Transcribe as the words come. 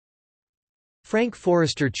Frank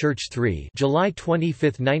Forrester Church III July 25,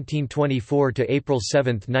 1924 to April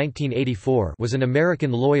 7, 1984 was an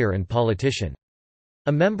American lawyer and politician.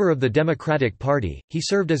 A member of the Democratic Party, he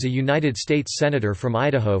served as a United States Senator from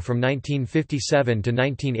Idaho from 1957 to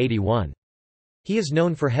 1981. He is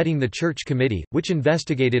known for heading the Church Committee, which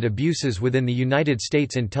investigated abuses within the United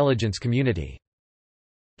States intelligence community.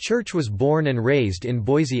 Church was born and raised in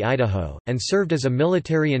Boise, Idaho, and served as a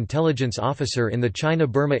military intelligence officer in the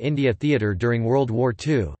China-Burma-India Theater during World War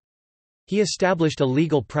II. He established a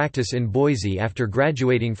legal practice in Boise after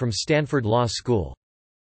graduating from Stanford Law School.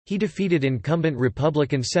 He defeated incumbent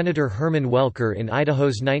Republican Senator Herman Welker in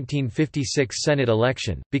Idaho's 1956 Senate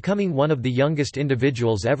election, becoming one of the youngest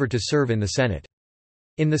individuals ever to serve in the Senate.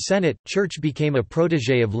 In the Senate, Church became a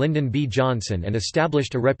protégé of Lyndon B. Johnson and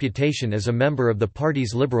established a reputation as a member of the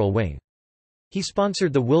party's liberal wing. He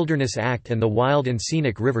sponsored the Wilderness Act and the Wild and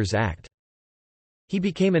Scenic Rivers Act. He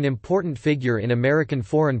became an important figure in American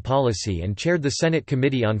foreign policy and chaired the Senate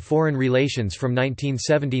Committee on Foreign Relations from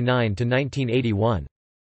 1979 to 1981.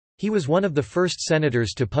 He was one of the first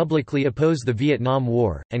senators to publicly oppose the Vietnam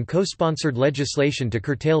War, and co-sponsored legislation to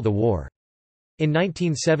curtail the war. In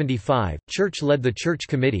 1975, Church led the Church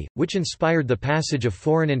Committee, which inspired the passage of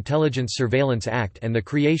Foreign Intelligence Surveillance Act and the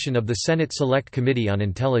creation of the Senate Select Committee on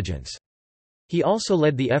Intelligence. He also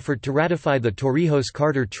led the effort to ratify the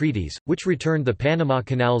Torrijos-Carter Treaties, which returned the Panama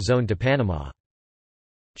Canal Zone to Panama.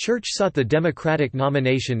 Church sought the Democratic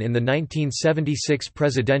nomination in the 1976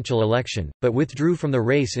 presidential election, but withdrew from the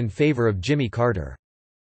race in favor of Jimmy Carter.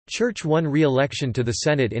 Church won re-election to the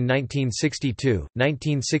Senate in 1962,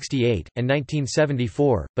 1968, and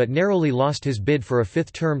 1974, but narrowly lost his bid for a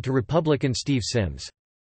fifth term to Republican Steve Sims.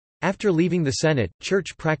 After leaving the Senate,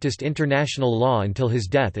 Church practiced international law until his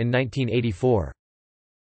death in 1984.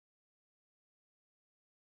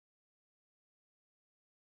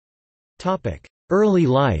 Early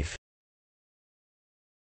life.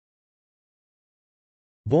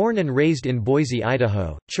 Born and raised in Boise,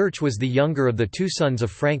 Idaho, Church was the younger of the two sons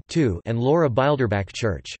of Frank II and Laura Bilderbach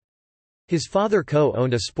Church. His father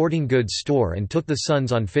co-owned a sporting goods store and took the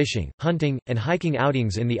sons on fishing, hunting, and hiking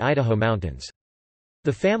outings in the Idaho mountains.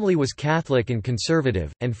 The family was Catholic and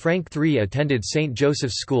conservative, and Frank III attended St.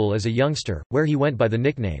 Joseph's School as a youngster, where he went by the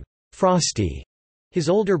nickname, Frosty. His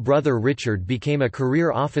older brother Richard became a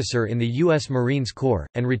career officer in the U.S. Marines Corps,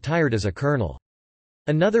 and retired as a colonel.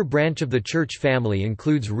 Another branch of the Church family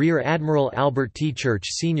includes Rear Admiral Albert T. Church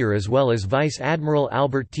Sr. as well as Vice Admiral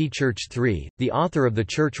Albert T. Church III, the author of the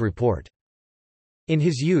Church Report. In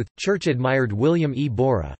his youth, Church admired William E.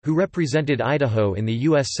 Borah, who represented Idaho in the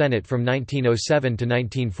U.S. Senate from 1907 to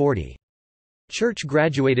 1940. Church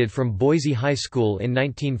graduated from Boise High School in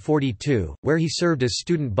 1942, where he served as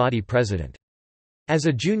student body president. As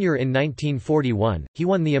a junior in 1941, he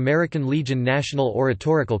won the American Legion National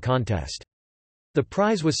Oratorical Contest. The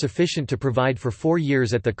prize was sufficient to provide for 4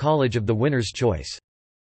 years at the College of the Winner's Choice.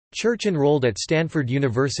 Church enrolled at Stanford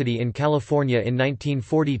University in California in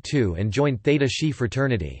 1942 and joined Theta Chi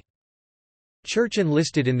fraternity. Church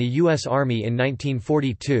enlisted in the U.S. Army in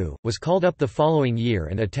 1942, was called up the following year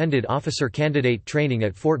and attended officer candidate training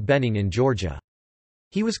at Fort Benning in Georgia.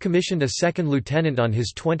 He was commissioned a second lieutenant on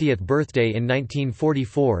his 20th birthday in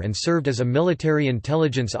 1944 and served as a military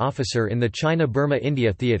intelligence officer in the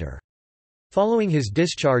China-Burma-India Theater. Following his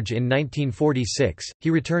discharge in 1946, he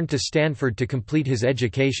returned to Stanford to complete his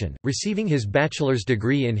education, receiving his bachelor's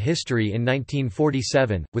degree in history in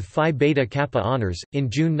 1947, with Phi Beta Kappa honors. In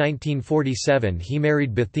June 1947, he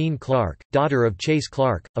married Bethune Clark, daughter of Chase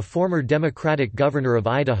Clark, a former Democratic governor of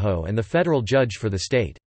Idaho and the federal judge for the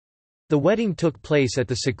state. The wedding took place at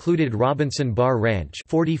the secluded Robinson Bar Ranch,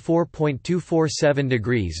 44.247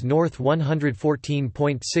 degrees north,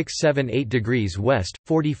 114.678 degrees west,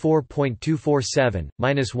 44.247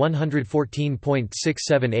 minus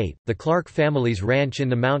 114.678. The Clark family's ranch in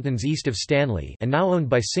the mountains east of Stanley, and now owned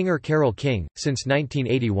by singer Carole King since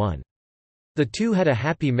 1981. The two had a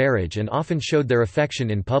happy marriage and often showed their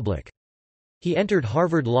affection in public. He entered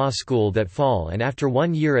Harvard Law School that fall, and after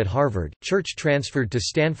 1 year at Harvard, Church transferred to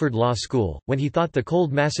Stanford Law School, when he thought the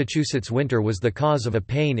cold Massachusetts winter was the cause of a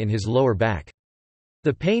pain in his lower back.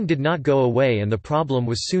 The pain did not go away and the problem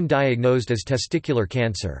was soon diagnosed as testicular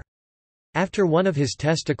cancer. After one of his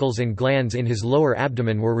testicles and glands in his lower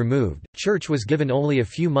abdomen were removed, Church was given only a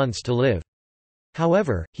few months to live.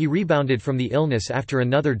 However, he rebounded from the illness after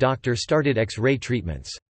another doctor started X-ray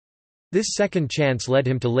treatments. This second chance led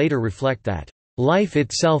him to later reflect that, "Life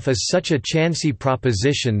itself is such a chancy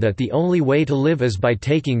proposition that the only way to live is by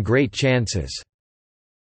taking great chances."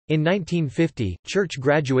 In 1950, Church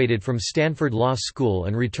graduated from Stanford Law School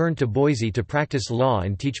and returned to Boise to practice law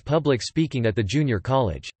and teach public speaking at the junior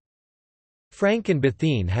college. Frank and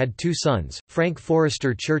Bethene had two sons, Frank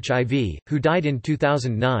Forrester Church IV, who died in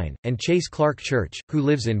 2009, and Chase Clark Church, who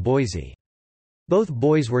lives in Boise. Both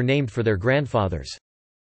boys were named for their grandfathers.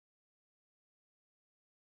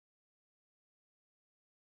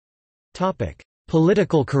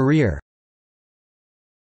 Political career.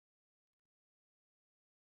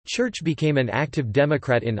 Church became an active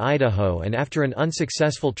Democrat in Idaho, and after an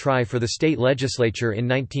unsuccessful try for the state legislature in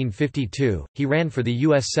 1952, he ran for the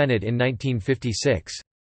U.S. Senate in 1956.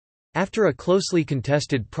 After a closely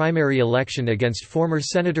contested primary election against former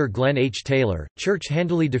Senator Glenn H. Taylor, Church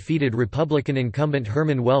handily defeated Republican incumbent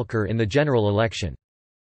Herman Welker in the general election.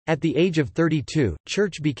 At the age of 32,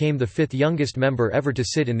 Church became the fifth youngest member ever to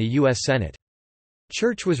sit in the U.S. Senate.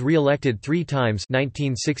 Church was re-elected 3 times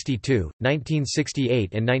 1962,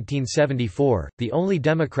 1968 and 1974, the only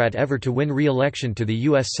Democrat ever to win re-election to the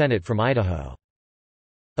U.S. Senate from Idaho.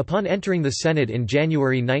 Upon entering the Senate in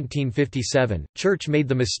January 1957, Church made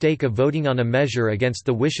the mistake of voting on a measure against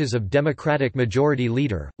the wishes of Democratic Majority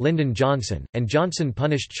Leader, Lyndon Johnson, and Johnson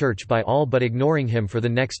punished Church by all but ignoring him for the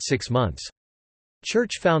next 6 months.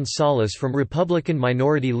 Church found solace from Republican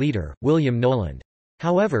Minority Leader, William Knowland.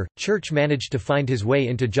 However, Church managed to find his way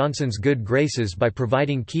into Johnson's good graces by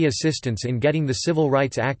providing key assistance in getting the Civil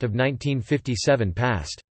Rights Act of 1957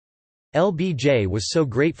 passed. LBJ was so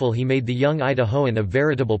grateful he made the young Idahoan a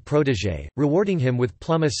veritable protégé, rewarding him with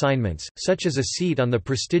plum assignments, such as a seat on the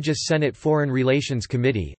prestigious Senate Foreign Relations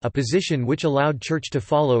Committee, a position which allowed Church to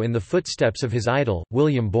follow in the footsteps of his idol,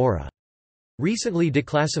 William Borah. Recently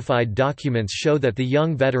declassified documents show that the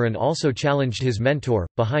young veteran also challenged his mentor,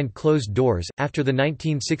 behind closed doors, after the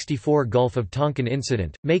 1964 Gulf of Tonkin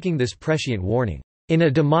incident, making this prescient warning, "In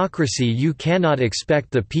a democracy you cannot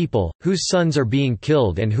expect the people, whose sons are being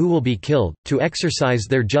killed and who will be killed, to exercise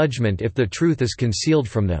their judgment if the truth is concealed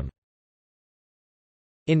from them."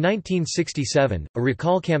 In 1967, a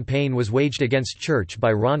recall campaign was waged against Church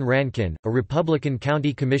by Ron Rankin, a Republican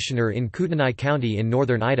county commissioner in Kootenai County in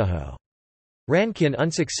northern Idaho. Rankin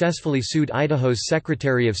unsuccessfully sued Idaho's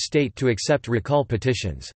Secretary of State to accept recall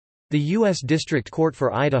petitions. The U.S. District Court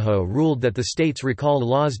for Idaho ruled that the state's recall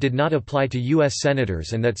laws did not apply to U.S.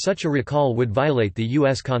 senators and that such a recall would violate the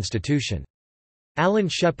U.S. Constitution. Alan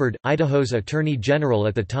Shepard, Idaho's Attorney General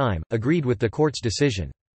at the time, agreed with the court's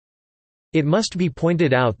decision. It must be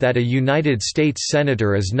pointed out that a United States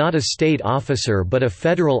Senator is not a state officer but a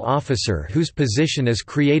federal officer whose position is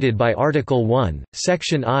created by Article 1,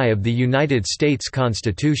 Section I of the United States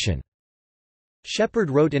Constitution. Shepard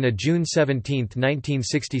wrote in a June 17,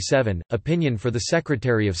 1967, opinion for the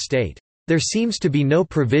Secretary of State, "There seems to be no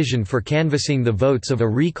provision for canvassing the votes of a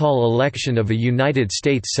recall election of a United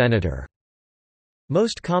States Senator."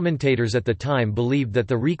 Most commentators at the time believed that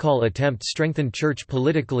the recall attempt strengthened Church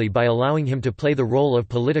politically by allowing him to play the role of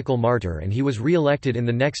political martyr, and he was re-elected in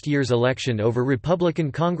the next year's election over Republican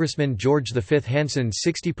Congressman George V. Hansen's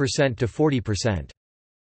 60% to 40%.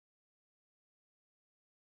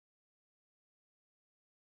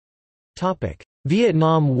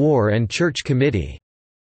 Vietnam War and Church Committee.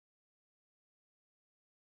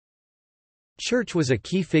 Church was a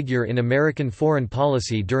key figure in American foreign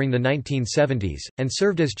policy during the 1970s, and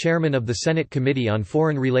served as chairman of the Senate Committee on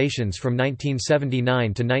Foreign Relations from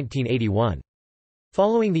 1979 to 1981.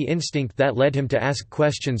 Following the instinct that led him to ask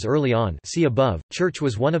questions early on, see above, Church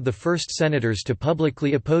was one of the first senators to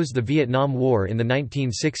publicly oppose the Vietnam War in the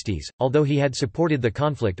 1960s, although he had supported the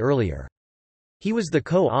conflict earlier. He was the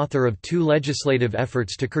co-author of 2 legislative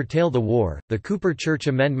efforts to curtail the war, the Cooper Church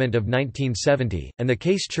Amendment of 1970, and the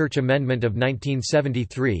Case Church Amendment of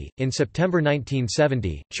 1973. In September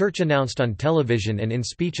 1970, Church announced on television and in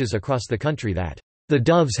speeches across the country that, "the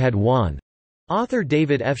Doves had won." Author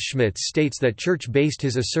David F. Schmitz states that Church based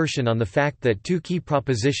his assertion on the fact that 2 key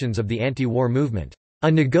propositions of the anti-war movement, a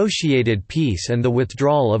negotiated peace and the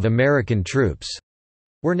withdrawal of American troops,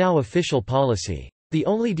 were now official policy. The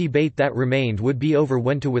only debate that remained would be over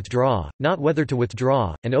when to withdraw, not whether to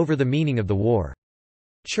withdraw, and over the meaning of the war.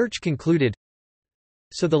 Church concluded,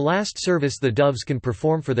 "So the last service the Doves can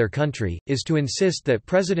perform for their country, is to insist that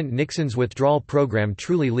President Nixon's withdrawal program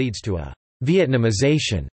truly leads to a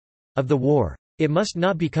Vietnamization of the war. It must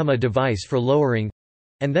not become a device for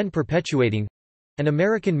lowering—and then perpetuating—an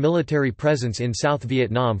American military presence in South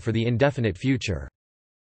Vietnam for the indefinite future.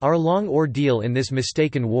 Our long ordeal in this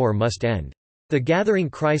mistaken war must end. The gathering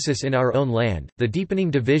crisis in our own land, the deepening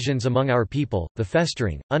divisions among our people, the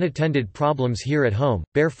festering, unattended problems here at home,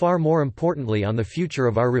 bear far more importantly on the future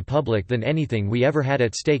of our republic than anything we ever had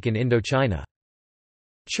at stake in Indochina."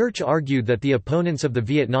 Church argued that the opponents of the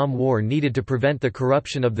Vietnam War needed to prevent the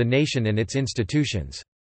corruption of the nation and its institutions.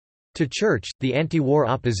 To Church, the anti-war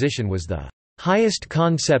opposition was the highest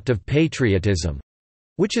concept of patriotism,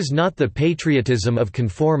 which is not the patriotism of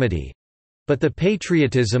conformity, but the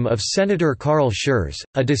patriotism of Senator Carl Schurz,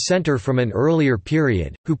 a dissenter from an earlier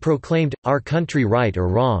period, who proclaimed, "Our country right or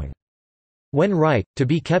wrong. When right, to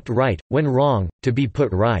be kept right, when wrong, to be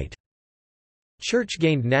put right." Church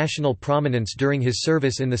gained national prominence during his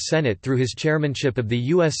service in the Senate through his chairmanship of the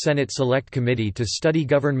U.S. Senate Select Committee to study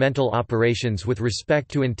governmental operations with respect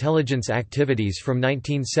to intelligence activities from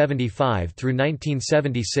 1975 through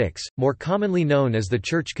 1976, more commonly known as the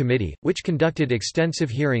Church Committee, which conducted extensive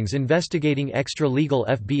hearings investigating extra-legal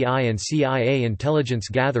FBI and CIA intelligence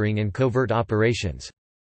gathering and covert operations.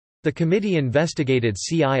 The committee investigated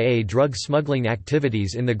CIA drug smuggling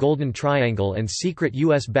activities in the Golden Triangle and secret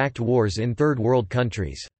U.S.-backed wars in Third World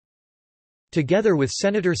countries. Together with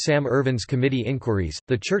Senator Sam Ervin's committee inquiries,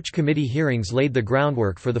 the Church Committee hearings laid the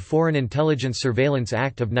groundwork for the Foreign Intelligence Surveillance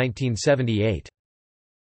Act of 1978.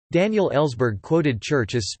 Daniel Ellsberg quoted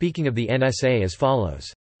Church as speaking of the NSA as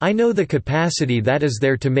follows: "I know the capacity that is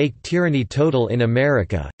there to make tyranny total in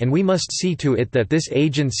America, and we must see to it that this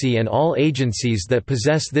agency and all agencies that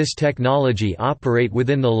possess this technology operate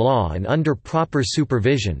within the law and under proper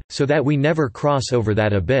supervision, so that we never cross over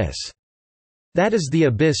that abyss. That is the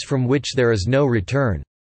abyss from which there is no return."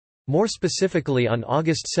 More specifically, on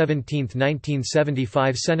August 17,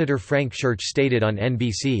 1975, Senator Frank Church stated on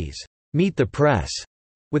NBC's Meet the Press,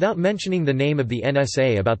 without mentioning the name of the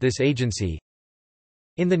NSA, about this agency,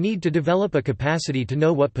 "In the need to develop a capacity to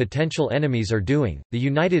know what potential enemies are doing, the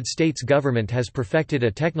United States government has perfected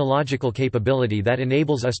a technological capability that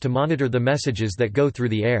enables us to monitor the messages that go through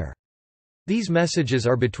the air. These messages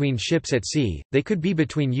are between ships at sea, they could be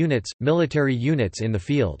between units, military units in the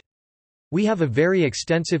field. We have a very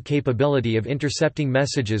extensive capability of intercepting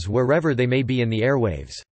messages wherever they may be in the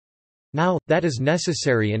airwaves. Now, that is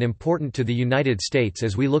necessary and important to the United States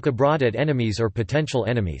as we look abroad at enemies or potential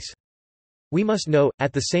enemies. We must know,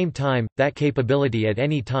 at the same time, that capability at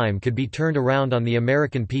any time could be turned around on the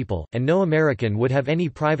American people, and no American would have any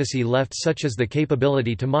privacy left, such as the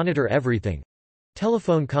capability to monitor everything.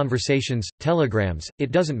 Telephone conversations, telegrams,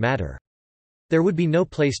 it doesn't matter. There would be no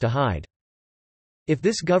place to hide. If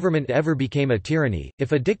this government ever became a tyranny,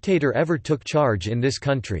 if a dictator ever took charge in this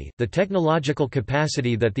country, the technological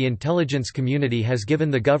capacity that the intelligence community has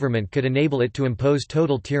given the government could enable it to impose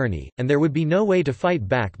total tyranny, and there would be no way to fight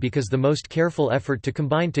back because the most careful effort to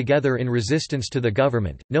combine together in resistance to the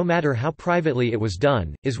government, no matter how privately it was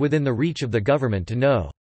done, is within the reach of the government to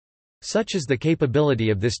know. Such is the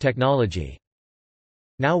capability of this technology.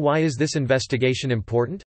 Now, why is this investigation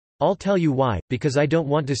important? I'll tell you why, because I don't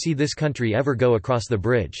want to see this country ever go across the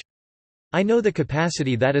bridge. I know the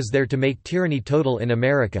capacity that is there to make tyranny total in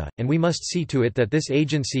America, and we must see to it that this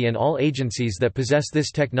agency and all agencies that possess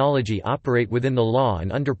this technology operate within the law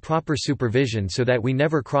and under proper supervision so that we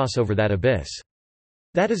never cross over that abyss.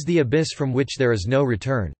 That is the abyss from which there is no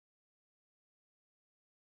return."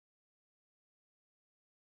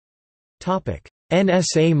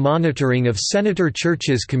 NSA monitoring of Senator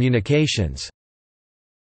Church's communications.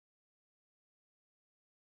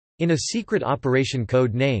 In a secret operation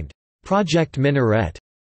code named Project Minaret,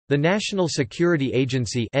 the National Security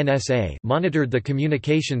Agency (NSA) monitored the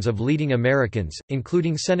communications of leading Americans,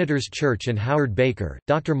 including Senators Church and Howard Baker,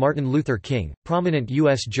 Dr. Martin Luther King, prominent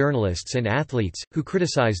U.S. journalists and athletes, who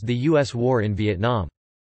criticized the U.S. war in Vietnam.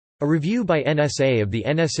 A review by NSA of the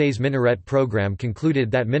NSA's Minaret program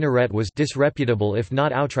concluded that Minaret was disreputable if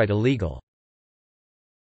not outright illegal.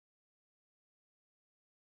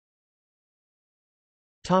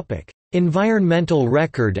 Environmental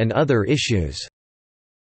record and other issues.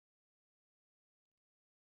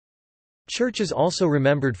 Church is also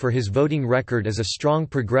remembered for his voting record as a strong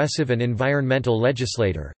progressive and environmental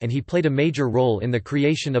legislator, and he played a major role in the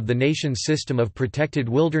creation of the nation's system of protected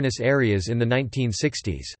wilderness areas in the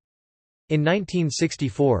 1960s. In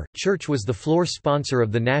 1964, Church was the floor sponsor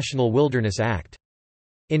of the National Wilderness Act.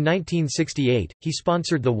 In 1968, he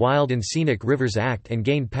sponsored the Wild and Scenic Rivers Act and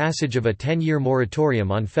gained passage of a 10-year moratorium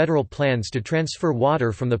on federal plans to transfer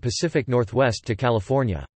water from the Pacific Northwest to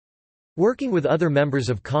California. Working with other members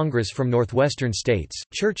of Congress from northwestern states,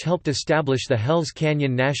 Church helped establish the Hells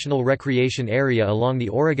Canyon National Recreation Area along the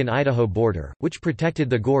Oregon-Idaho border, which protected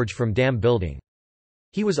the gorge from dam building.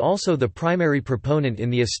 He was also the primary proponent in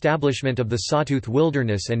the establishment of the Sawtooth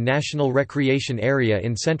Wilderness and National Recreation Area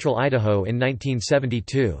in central Idaho in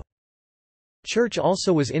 1972. Church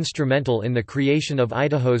also was instrumental in the creation of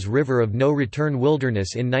Idaho's River of No Return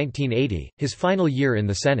Wilderness in 1980, his final year in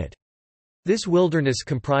the Senate. This wilderness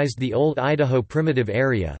comprised the Old Idaho Primitive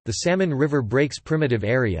Area, the Salmon River Breaks Primitive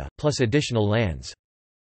Area, plus additional lands.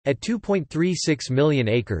 At 2.36 million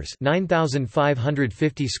acres,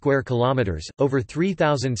 9,550 square kilometers, over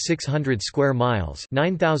 3,600 square miles,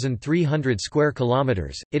 9,300 square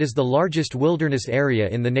kilometers, it is the largest wilderness area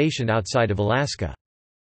in the nation outside of Alaska.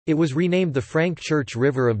 It was renamed the Frank Church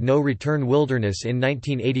River of No Return Wilderness in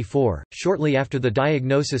 1984, shortly after the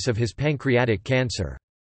diagnosis of his pancreatic cancer.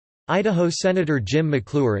 Idaho Senator Jim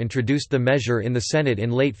McClure introduced the measure in the Senate in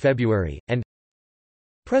late February, and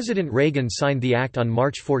President Reagan signed the act on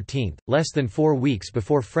March 14, less than 4 weeks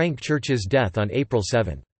before Frank Church's death on April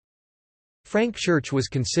 7. Frank Church was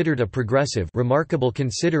considered a progressive, remarkable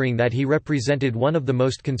considering that he represented one of the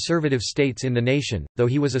most conservative states in the nation, though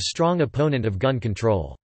he was a strong opponent of gun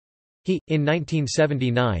control. He, in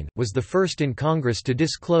 1979, was the first in Congress to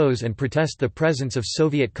disclose and protest the presence of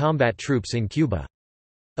Soviet combat troops in Cuba.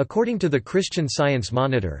 According to the Christian Science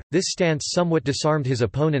Monitor, this stance somewhat disarmed his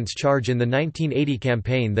opponent's charge in the 1980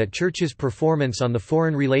 campaign that Church's performance on the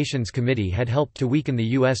Foreign Relations Committee had helped to weaken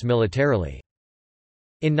the U.S. militarily.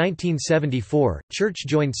 In 1974, Church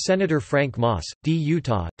joined Senator Frank Moss, D.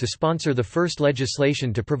 Utah, to sponsor the first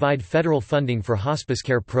legislation to provide federal funding for hospice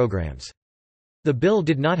care programs. The bill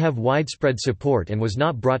did not have widespread support and was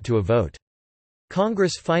not brought to a vote.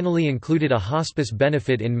 Congress finally included a hospice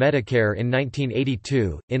benefit in Medicare in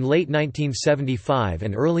 1982. In late 1975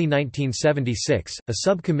 and early 1976, a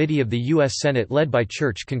subcommittee of the U.S. Senate led by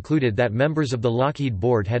Church concluded that members of the Lockheed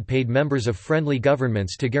Board had paid members of friendly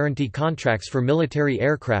governments to guarantee contracts for military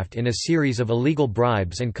aircraft in a series of illegal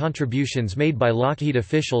bribes and contributions made by Lockheed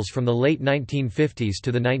officials from the late 1950s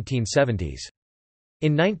to the 1970s.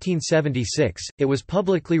 In 1976, it was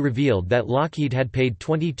publicly revealed that Lockheed had paid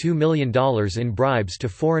 $22 million in bribes to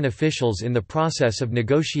foreign officials in the process of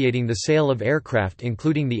negotiating the sale of aircraft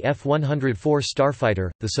including the F-104 Starfighter,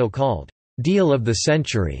 the so-called "deal of the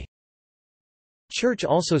century." Church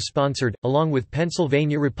also sponsored, along with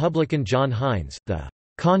Pennsylvania Republican John Hines, the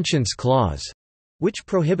 "Conscience Clause," which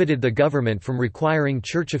prohibited the government from requiring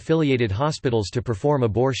church-affiliated hospitals to perform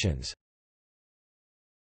abortions.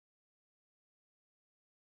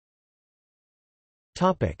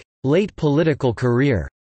 Late political career.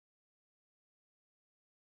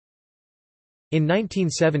 In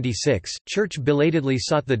 1976, Church belatedly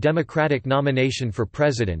sought the Democratic nomination for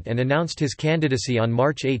president and announced his candidacy on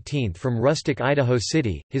March 18 from rustic Idaho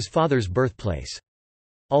City, his father's birthplace.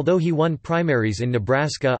 Although he won primaries in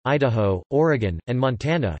Nebraska, Idaho, Oregon, and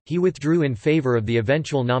Montana, he withdrew in favor of the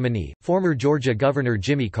eventual nominee, former Georgia Governor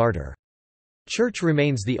Jimmy Carter. Church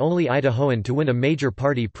remains the only Idahoan to win a major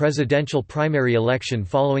party presidential primary election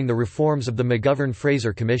following the reforms of the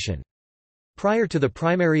McGovern-Fraser Commission. Prior to the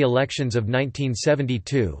primary elections of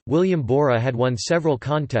 1972, William Borah had won several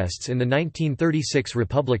contests in the 1936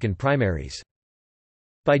 Republican primaries.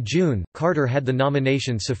 By June, Carter had the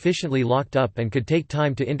nomination sufficiently locked up and could take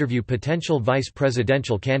time to interview potential vice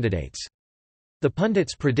presidential candidates. The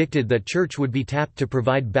pundits predicted that Church would be tapped to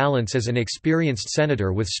provide balance as an experienced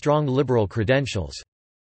senator with strong liberal credentials.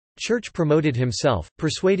 Church promoted himself,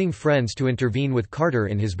 persuading friends to intervene with Carter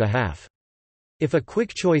in his behalf. If a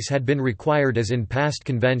quick choice had been required as in past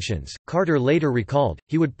conventions, Carter later recalled,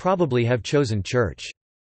 he would probably have chosen Church.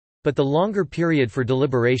 But the longer period for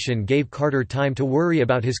deliberation gave Carter time to worry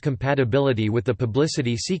about his compatibility with the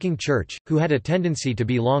publicity-seeking Church, who had a tendency to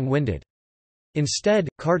be long-winded. Instead,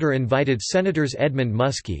 Carter invited Senators Edmund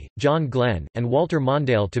Muskie, John Glenn, and Walter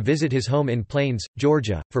Mondale to visit his home in Plains,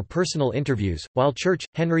 Georgia, for personal interviews, while Church,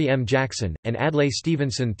 Henry M. Jackson, and Adlai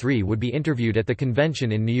Stevenson III would be interviewed at the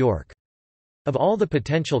convention in New York. Of all the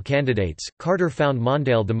potential candidates, Carter found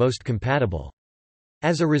Mondale the most compatible.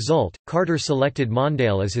 As a result, Carter selected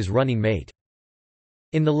Mondale as his running mate.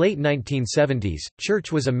 In the late 1970s,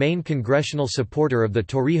 Church was a main congressional supporter of the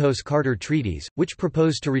Torrijos-Carter treaties, which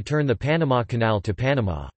proposed to return the Panama Canal to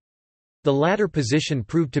Panama. The latter position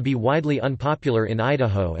proved to be widely unpopular in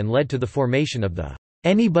Idaho and led to the formation of the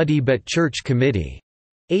Anybody But Church Committee,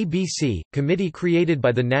 ABC, committee created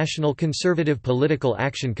by the National Conservative Political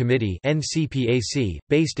Action Committee (NCPAC),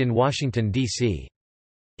 based in Washington, D.C.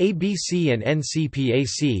 ABC and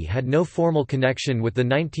NCPAC had no formal connection with the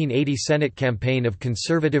 1980 Senate campaign of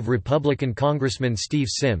conservative Republican Congressman Steve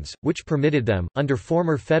Sims, which permitted them, under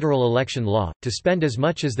former federal election law, to spend as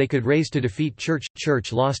much as they could raise to defeat Church.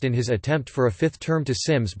 Church lost in his attempt for a fifth term to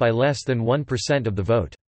Sims by less than 1% of the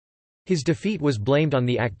vote. His defeat was blamed on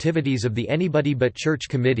the activities of the Anybody But Church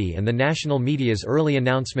Committee and the national media's early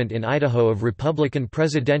announcement in Idaho of Republican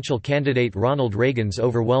presidential candidate Ronald Reagan's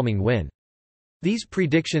overwhelming win. These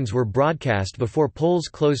predictions were broadcast before polls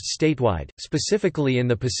closed statewide, specifically in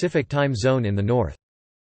the Pacific time zone in the north.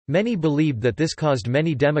 Many believed that this caused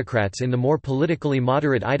many Democrats in the more politically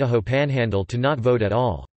moderate Idaho Panhandle to not vote at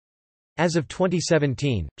all. As of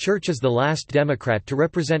 2017, Church is the last Democrat to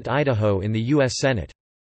represent Idaho in the U.S. Senate.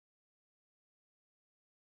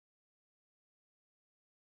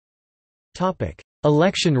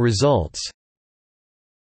 Election results.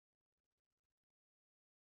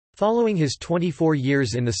 Following his 24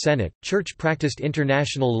 years in the Senate, Church practiced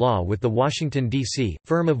international law with the Washington, D.C.,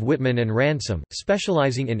 firm of Whitman and Ransom,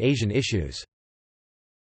 specializing in Asian issues.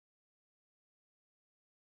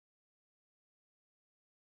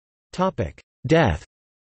 Death.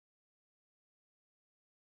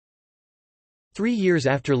 3 years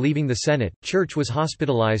after leaving the Senate, Church was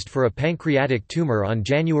hospitalized for a pancreatic tumor on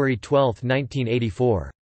January 12,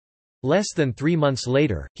 1984. Less than 3 months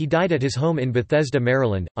later, he died at his home in Bethesda,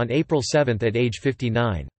 Maryland, on April 7 at age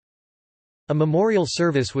 59. A memorial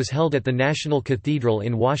service was held at the National Cathedral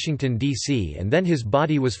in Washington, D.C., and then his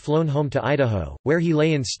body was flown home to Idaho, where he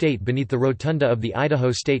lay in state beneath the rotunda of the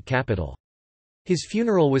Idaho State Capitol. His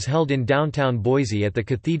funeral was held in downtown Boise at the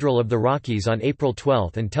Cathedral of the Rockies on April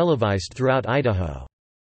 12 and televised throughout Idaho.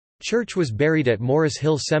 Church was buried at Morris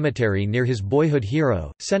Hill Cemetery near his boyhood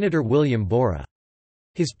hero, Senator William Borah.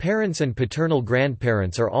 His parents and paternal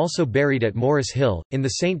grandparents are also buried at Morris Hill, in the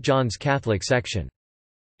St. John's Catholic section.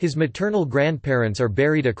 His maternal grandparents are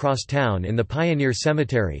buried across town in the Pioneer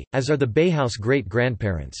Cemetery, as are the Bayhouse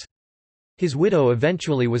great-grandparents. His widow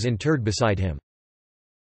eventually was interred beside him.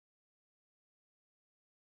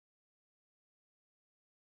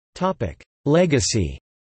 Legacy.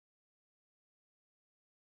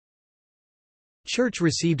 Church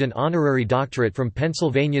received an honorary doctorate from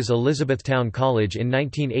Pennsylvania's Elizabethtown College in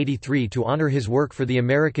 1983 to honor his work for the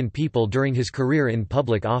American people during his career in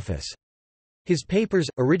public office. His papers,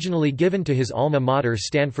 originally given to his alma mater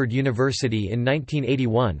Stanford University in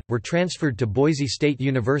 1981, were transferred to Boise State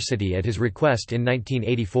University at his request in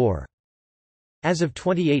 1984. As of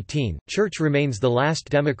 2018, Church remains the last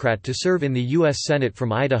Democrat to serve in the U.S. Senate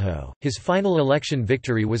from Idaho. His final election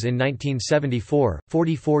victory was in 1974,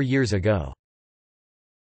 44 years ago.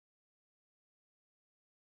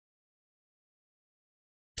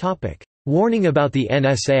 Warning about the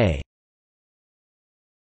NSA.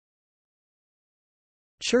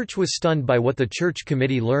 Church was stunned by what the Church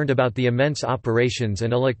Committee learned about the immense operations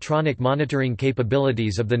and electronic monitoring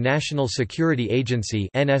capabilities of the National Security Agency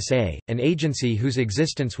 (NSA), an agency whose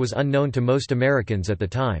existence was unknown to most Americans at the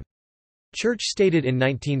time. Church stated in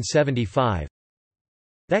 1975,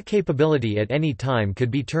 "That capability at any time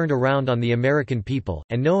could be turned around on the American people,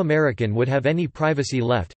 and no American would have any privacy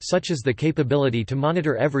left, such as the capability to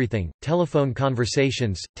monitor everything, telephone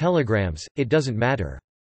conversations, telegrams, it doesn't matter.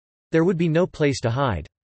 There would be no place to hide."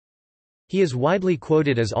 He is widely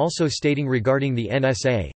quoted as also stating regarding the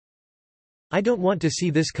NSA, "I don't want to see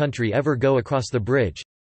this country ever go across the bridge.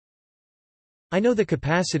 I know the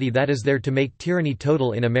capacity that is there to make tyranny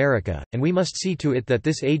total in America, and we must see to it that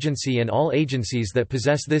this agency and all agencies that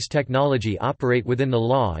possess this technology operate within the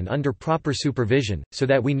law and under proper supervision, so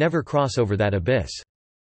that we never cross over that abyss.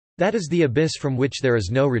 That is the abyss from which there is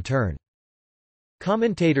no return."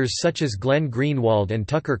 Commentators such as Glenn Greenwald and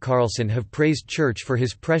Tucker Carlson have praised Church for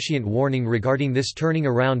his prescient warning regarding this turning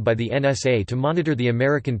around by the NSA to monitor the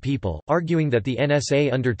American people, arguing that the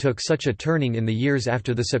NSA undertook such a turning in the years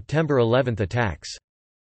after the September 11 attacks.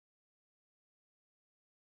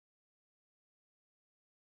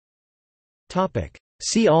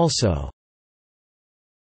 See also: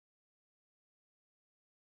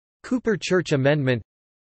 Cooper Church Amendment,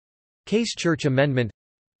 Case Church Amendment,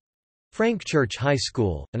 Frank Church High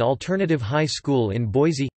School, an alternative high school in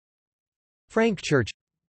Boise, Frank Church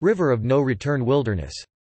 — River of No Return Wilderness.